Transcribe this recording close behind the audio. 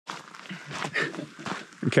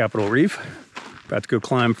in Capitol Reef. About to go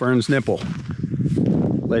climb Fern's Nipple.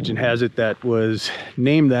 Legend has it that was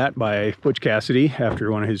named that by Butch Cassidy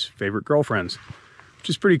after one of his favorite girlfriends, which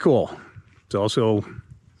is pretty cool. It's also a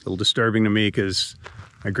little disturbing to me because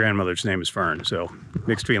my grandmother's name is Fern, so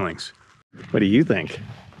mixed feelings. What do you think?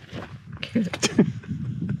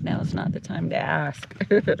 Now's not the time to ask.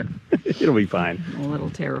 It'll be fine. I'm a little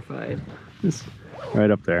terrified. It's right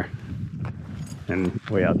up there and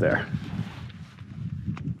way out there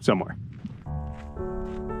somewhere.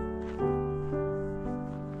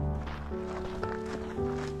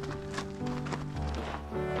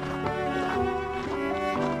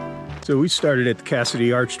 So we started at the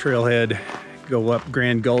Cassidy Arch trailhead, go up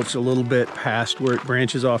Grand Gulch a little bit past where it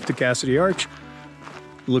branches off to Cassidy Arch.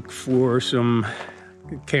 Look for some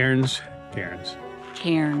cairns.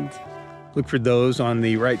 Look for those on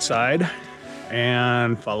the right side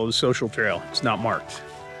and follow the social trail. It's not marked.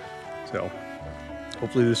 So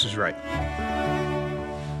hopefully this is right.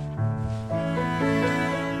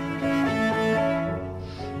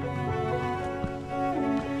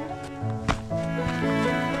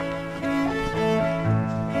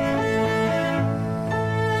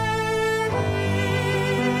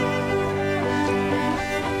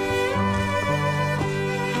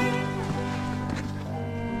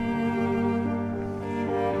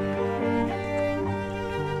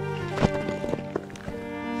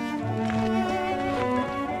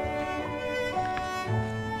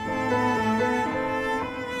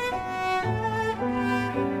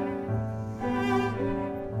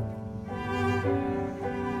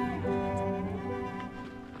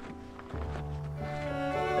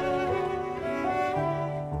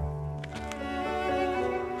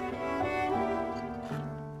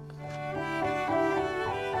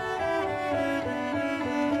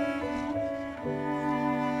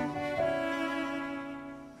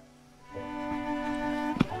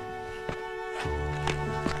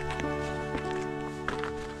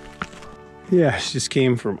 Yeah, she just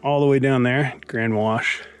came from all the way down there, Grand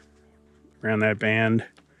Wash, around that band,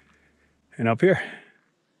 and up here.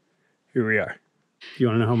 Here we are. Do you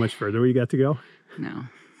want to know how much further we got to go? No.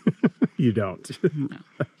 You don't. No.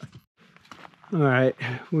 All right,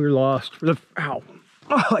 we were lost for the, ow.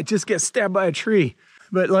 Oh, I just got stabbed by a tree.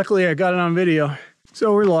 But luckily I got it on video.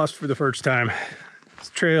 So we're lost for the first time. This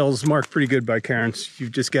trail's marked pretty good by cairns.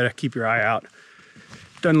 You've just got to keep your eye out.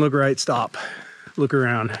 Doesn't look right, stop. Look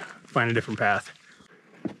around. Find a different path.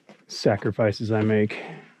 Sacrifices I make.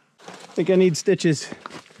 I think I need stitches.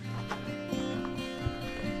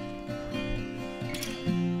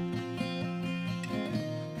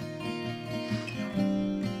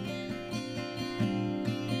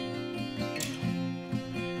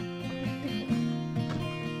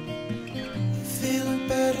 Feeling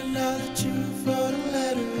better now that you wrote a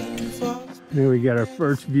letter and you've all... Here we got our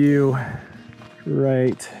first view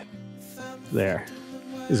right there.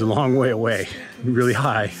 Is a long way away, really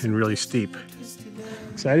high and really steep.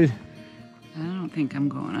 Excited? I don't think I'm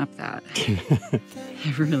going up that. I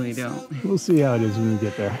really don't. We'll see how it is when we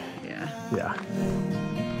get there. Yeah. Yeah.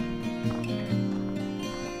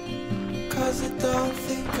 Cause I don't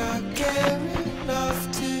think I care enough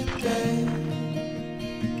today.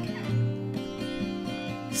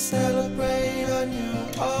 Celebrate on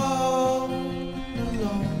your own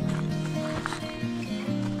alone.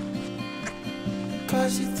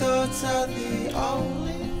 Cause your thoughts are the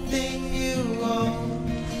only thing you own.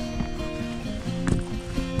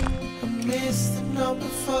 I miss the number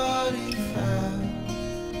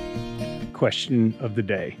 45. Question of the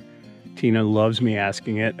day. Tina loves me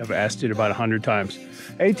asking it. I've asked it about 100 times.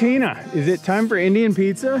 Hey Tina, is it time for Indian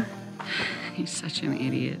pizza? He's such an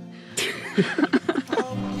idiot.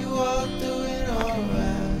 Hope you all doing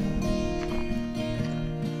alright.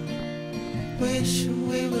 Wishing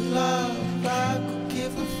we would love, I could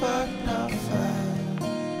give a fuck, not fight.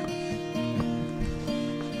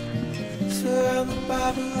 Surrounded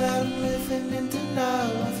by the that I'm living in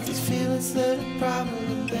denial of these feelings that are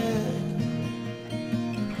probably there.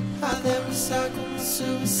 I then recycle the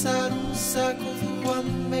suicidal, recycle the one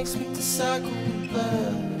that makes me recycle the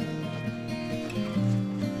blood.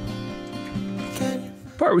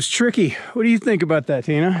 Part was tricky. What do you think about that,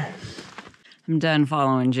 Tina? I'm done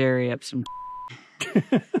following Jerry up some.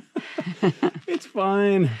 It's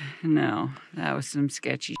fine. No, that was some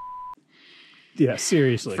sketchy. Yeah,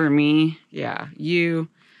 seriously. For me, yeah, you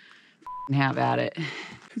have at it.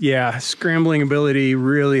 Yeah, scrambling ability,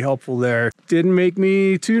 really helpful there. Didn't make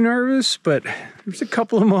me too nervous, but there's a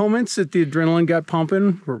couple of moments that the adrenaline got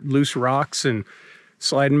pumping, loose rocks and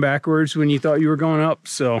sliding backwards when you thought you were going up.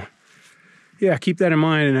 So yeah, keep that in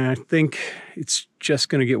mind, and I think it's just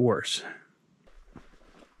gonna get worse.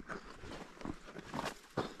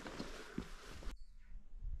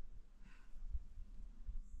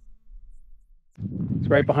 It's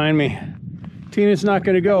right behind me. Tina's not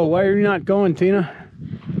gonna go. Why are you not going, Tina?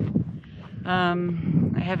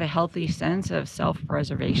 I have a healthy sense of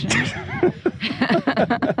self-preservation.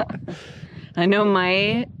 I know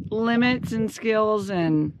my limits and skills,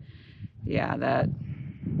 and yeah, that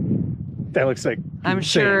looks like I'm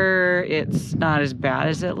insane. sure it's not as bad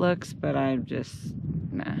as it looks, but I just,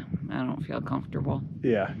 nah, I don't feel comfortable.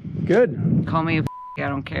 Yeah, good. Call me a I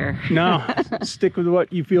don't care. No, stick with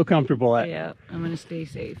what you feel comfortable at. Yeah, I'm gonna stay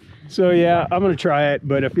safe. So yeah, I'm gonna try it,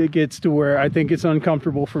 but if it gets to where I think it's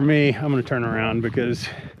uncomfortable for me, I'm gonna turn around, because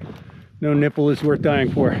no nipple is worth dying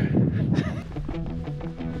for.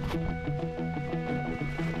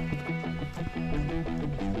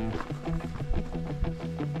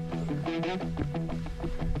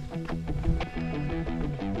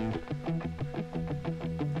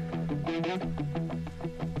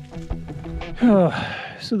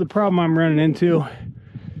 So the problem I'm running into, I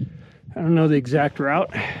don't know the exact route.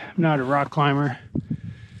 I'm not a rock climber.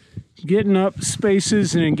 Getting up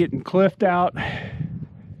spaces and then getting cliffed out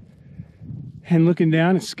and looking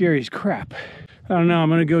down, it's scary as crap. I don't know, I'm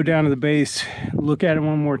gonna go down to the base, look at it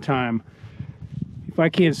one more time. If I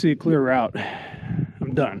can't see a clear route,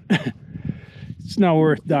 I'm done. It's not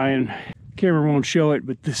worth dying. Camera won't show it,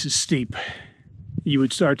 but this is steep. You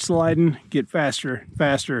would start sliding, get faster,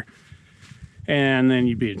 faster, and then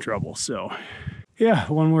you'd be in trouble. So yeah,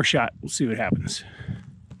 one more shot, we'll see what happens.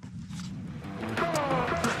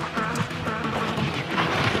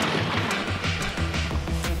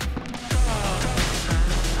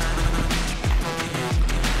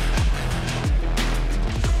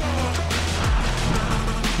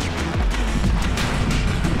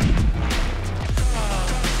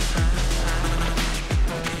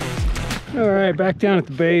 All right, back down at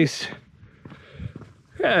the base.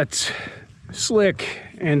 Yeah, it's slick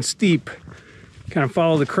and steep. Kind of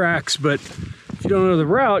follow the cracks, but if you don't know the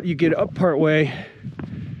route, you get up part way,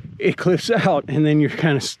 it cliffs out, and then you're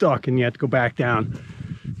kind of stuck and you have to go back down,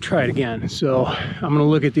 try it again. So I'm gonna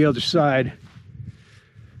look at the other side,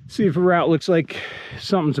 see if a route looks like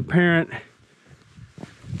something's apparent,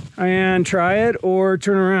 and try it or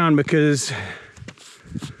turn around, because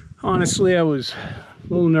honestly, I was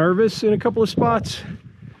a little nervous in a couple of spots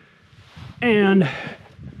and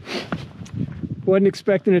wasn't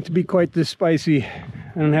expecting it to be quite this spicy.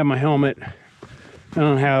 I don't have my helmet, I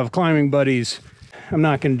don't have climbing buddies. I'm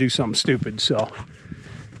not going to do something stupid, so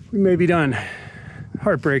we may be done.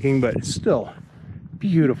 Heartbreaking, but it's still a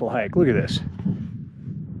beautiful hike. Look at this.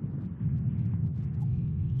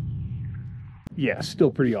 Yeah,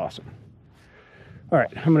 still pretty awesome. All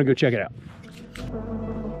right, I'm gonna go check it out.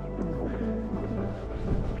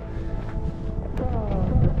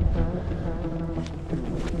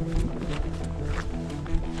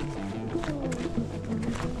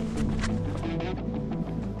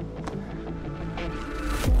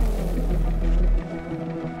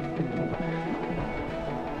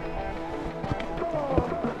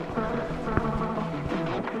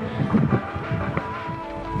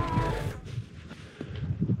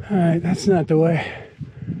 All right, that's not the way.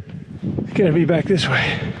 It's gotta be back this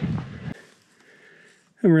way.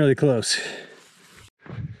 I'm really close.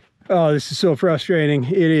 Oh, this is so frustrating.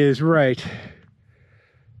 It is right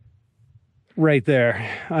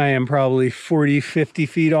there. I am probably 40, 50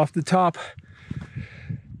 feet off the top.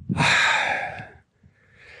 I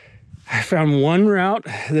found one route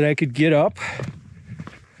that I could get up,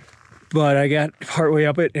 but I got partway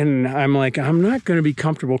up it and I'm like, I'm not gonna be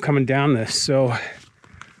comfortable coming down this, so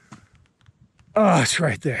oh, it's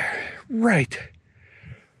right there, right.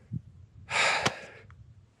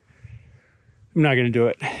 I'm not gonna do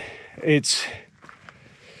it. It's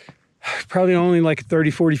probably only like a 30,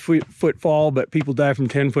 40 foot fall, but people die from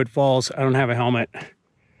 10-foot falls. I don't have a helmet.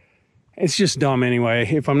 It's just dumb anyway.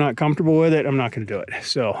 If I'm not comfortable with it, I'm not gonna do it.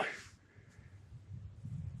 So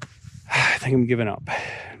I think I'm giving up.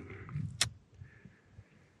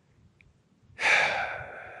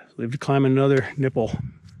 Live to climb another nipple.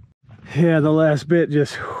 Yeah, the last bit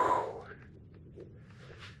just,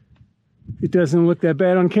 it doesn't look that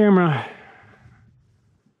bad on camera.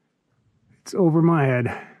 It's over my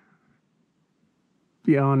head,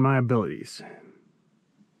 beyond my abilities.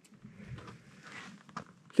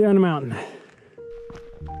 Down the mountain.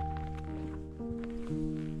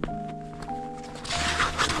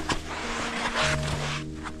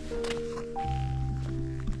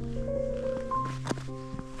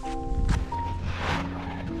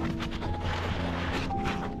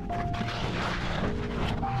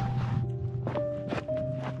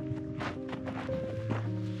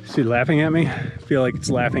 See, laughing at me? I feel like it's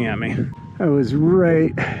laughing at me. I was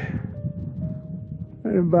right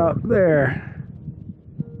about there.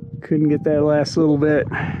 Couldn't get that last little bit.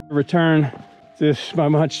 Return this my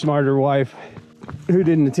much smarter wife who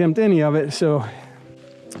didn't attempt any of it, so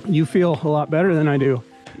you feel a lot better than I do.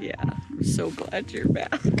 Yeah, I'm so glad you're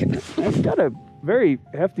back. I've got a very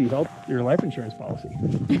hefty your life insurance policy.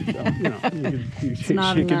 So, you know,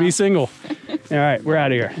 she could be single. All right, we're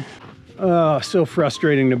out of here. Oh, so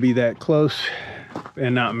frustrating to be that close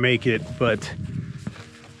and not make it, but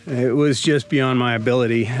it was just beyond my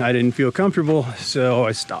ability. I didn't feel comfortable, so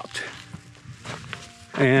I stopped.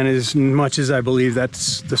 And as much as I believe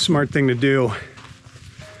that's the smart thing to do,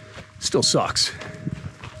 still sucks.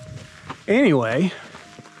 Anyway,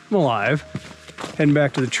 I'm alive. Heading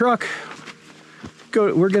back to the truck.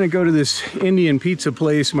 We're gonna go to this Indian pizza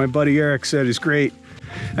place my buddy Eric said is great.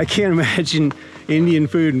 I can't imagine Indian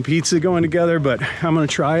food and pizza going together, but I'm gonna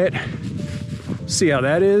try it. See how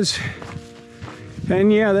that is.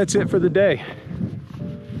 And yeah, that's it for the day.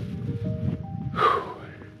 Whew.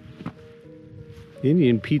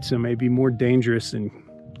 Indian pizza may be more dangerous than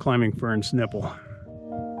climbing Fern's Nipple.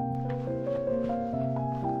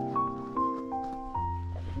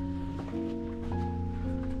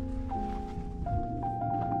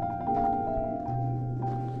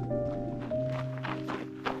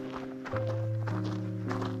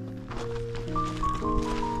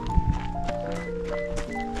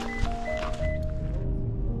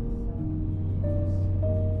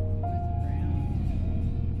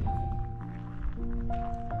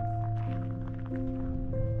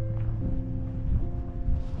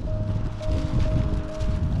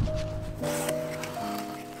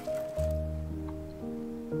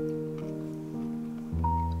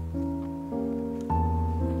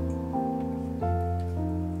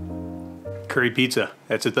 Curry pizza,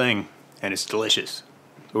 that's a thing, and it's delicious.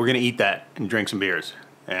 So we're gonna eat that and drink some beers,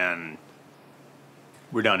 and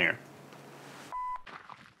we're done here.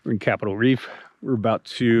 We're in Capitol Reef. We're about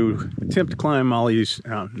to attempt to climb Molly's,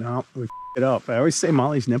 no, we f***ed it up. I always say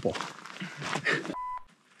Molly's Nipple.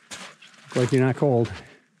 Like you're not cold.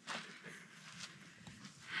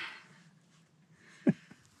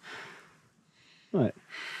 What?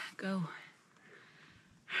 Go.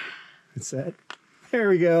 It's that. There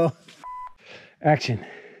we go. Action.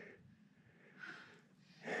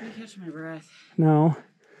 Let me catch my breath. No,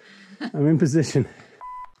 I'm in position.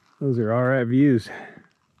 Those are all right views.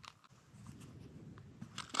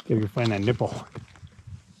 Gotta go find that nipple.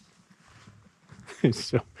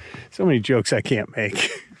 There's so many jokes I can't make.